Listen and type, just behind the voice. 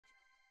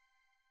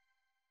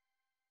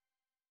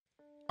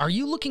Are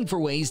you looking for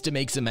ways to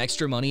make some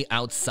extra money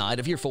outside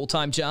of your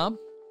full-time job?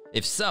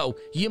 If so,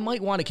 you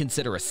might want to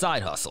consider a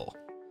side hustle.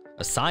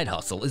 A side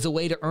hustle is a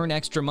way to earn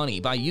extra money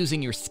by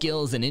using your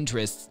skills and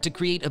interests to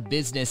create a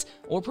business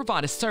or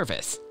provide a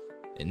service.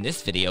 In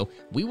this video,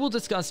 we will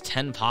discuss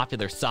 10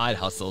 popular side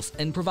hustles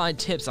and provide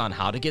tips on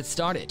how to get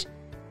started.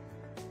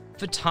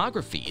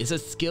 Photography is a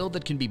skill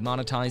that can be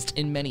monetized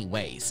in many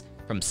ways,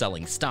 from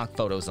selling stock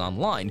photos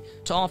online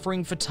to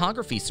offering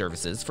photography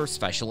services for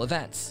special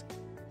events.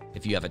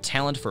 If you have a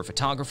talent for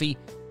photography,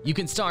 you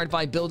can start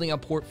by building a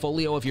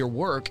portfolio of your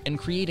work and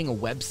creating a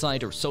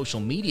website or social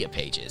media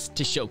pages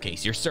to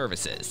showcase your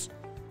services.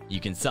 You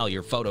can sell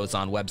your photos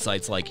on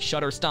websites like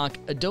Shutterstock,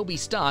 Adobe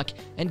Stock,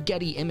 and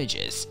Getty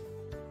Images.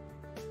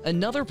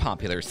 Another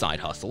popular side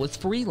hustle is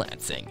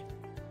freelancing.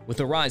 With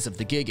the rise of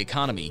the gig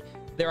economy,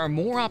 there are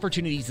more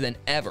opportunities than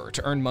ever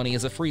to earn money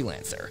as a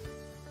freelancer.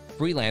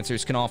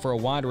 Freelancers can offer a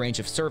wide range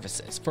of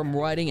services, from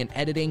writing and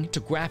editing to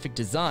graphic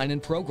design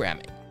and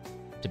programming.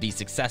 To be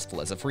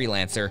successful as a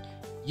freelancer,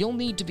 you'll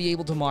need to be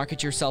able to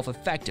market yourself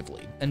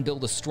effectively and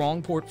build a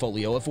strong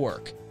portfolio of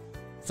work.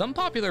 Some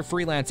popular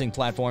freelancing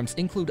platforms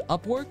include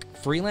Upwork,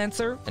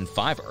 Freelancer, and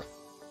Fiverr.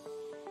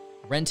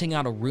 Renting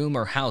out a room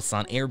or house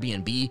on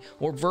Airbnb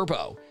or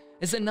Vrbo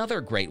is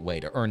another great way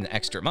to earn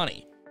extra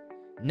money.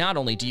 Not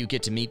only do you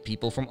get to meet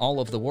people from all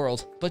over the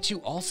world, but you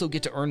also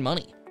get to earn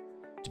money.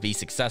 To be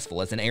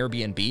successful as an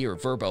Airbnb or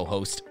Vrbo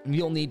host,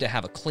 you'll need to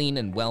have a clean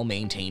and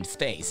well-maintained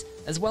space,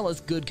 as well as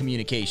good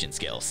communication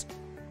skills.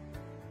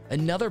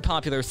 Another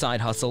popular side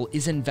hustle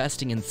is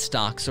investing in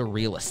stocks or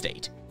real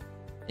estate.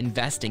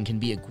 Investing can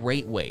be a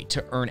great way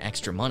to earn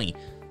extra money,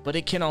 but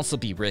it can also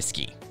be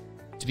risky.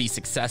 To be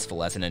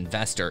successful as an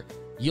investor,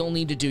 you'll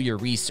need to do your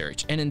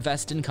research and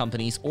invest in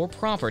companies or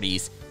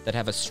properties that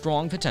have a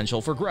strong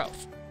potential for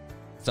growth.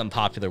 Some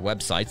popular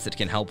websites that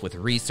can help with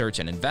research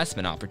and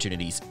investment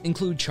opportunities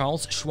include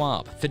Charles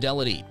Schwab,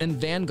 Fidelity, and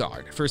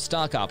Vanguard for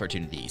stock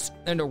opportunities,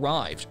 and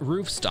Arrived,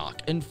 Roofstock,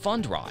 and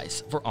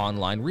Fundrise for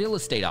online real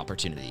estate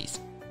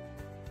opportunities.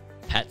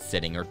 Pet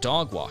sitting or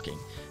dog walking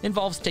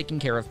involves taking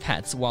care of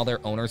pets while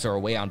their owners are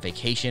away on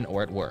vacation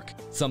or at work.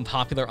 Some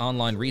popular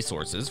online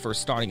resources for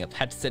starting a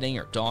pet sitting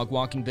or dog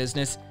walking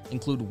business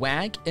include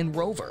Wag and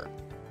Rover.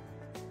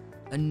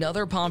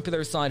 Another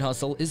popular side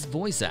hustle is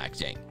voice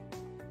acting.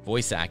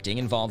 Voice acting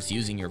involves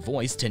using your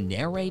voice to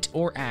narrate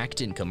or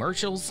act in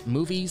commercials,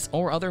 movies,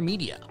 or other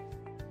media.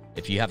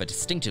 If you have a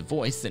distinctive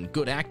voice and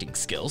good acting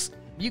skills,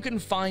 you can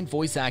find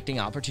voice acting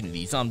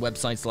opportunities on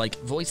websites like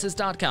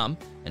voices.com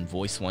and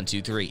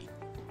Voice123.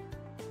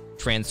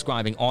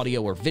 Transcribing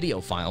audio or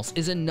video files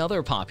is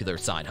another popular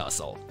side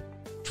hustle.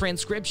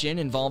 Transcription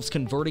involves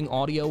converting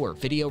audio or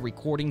video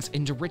recordings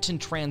into written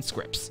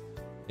transcripts.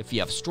 If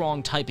you have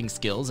strong typing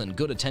skills and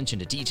good attention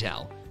to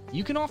detail,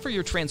 you can offer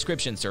your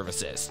transcription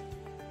services.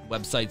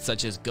 Websites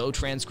such as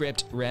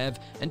GoTranscript, Rev,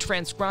 and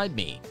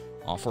TranscribeMe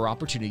offer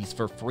opportunities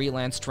for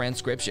freelance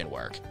transcription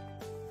work.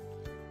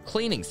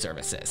 Cleaning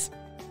services.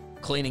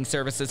 Cleaning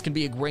services can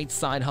be a great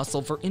side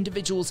hustle for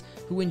individuals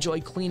who enjoy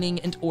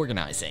cleaning and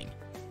organizing.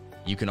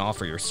 You can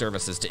offer your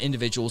services to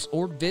individuals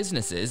or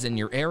businesses in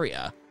your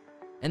area.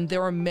 And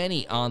there are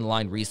many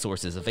online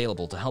resources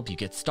available to help you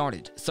get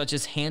started, such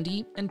as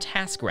Handy and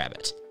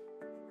TaskRabbit.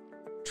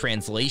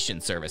 Translation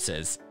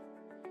services.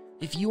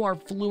 If you are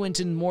fluent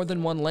in more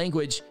than one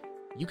language,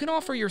 you can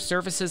offer your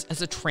services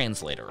as a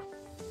translator.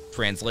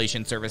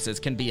 Translation services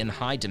can be in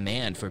high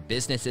demand for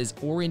businesses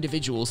or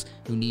individuals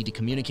who need to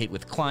communicate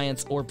with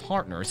clients or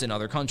partners in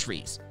other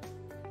countries.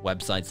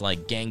 Websites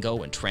like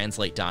Gango and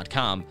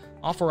Translate.com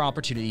offer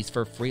opportunities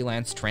for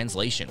freelance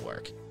translation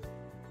work.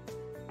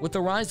 With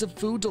the rise of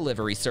food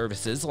delivery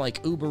services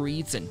like Uber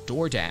Eats and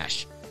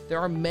DoorDash, there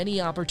are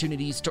many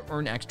opportunities to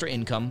earn extra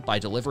income by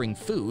delivering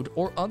food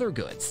or other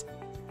goods.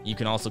 You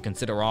can also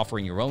consider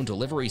offering your own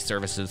delivery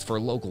services for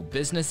local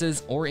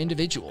businesses or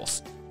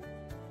individuals.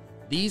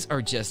 These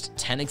are just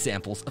 10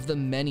 examples of the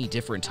many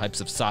different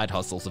types of side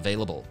hustles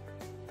available.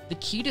 The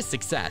key to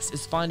success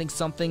is finding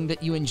something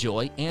that you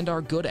enjoy and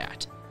are good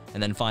at,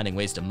 and then finding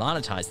ways to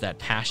monetize that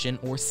passion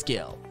or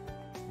skill.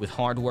 With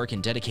hard work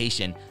and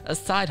dedication, a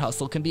side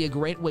hustle can be a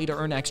great way to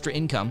earn extra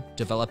income,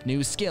 develop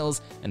new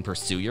skills, and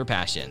pursue your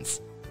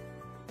passions.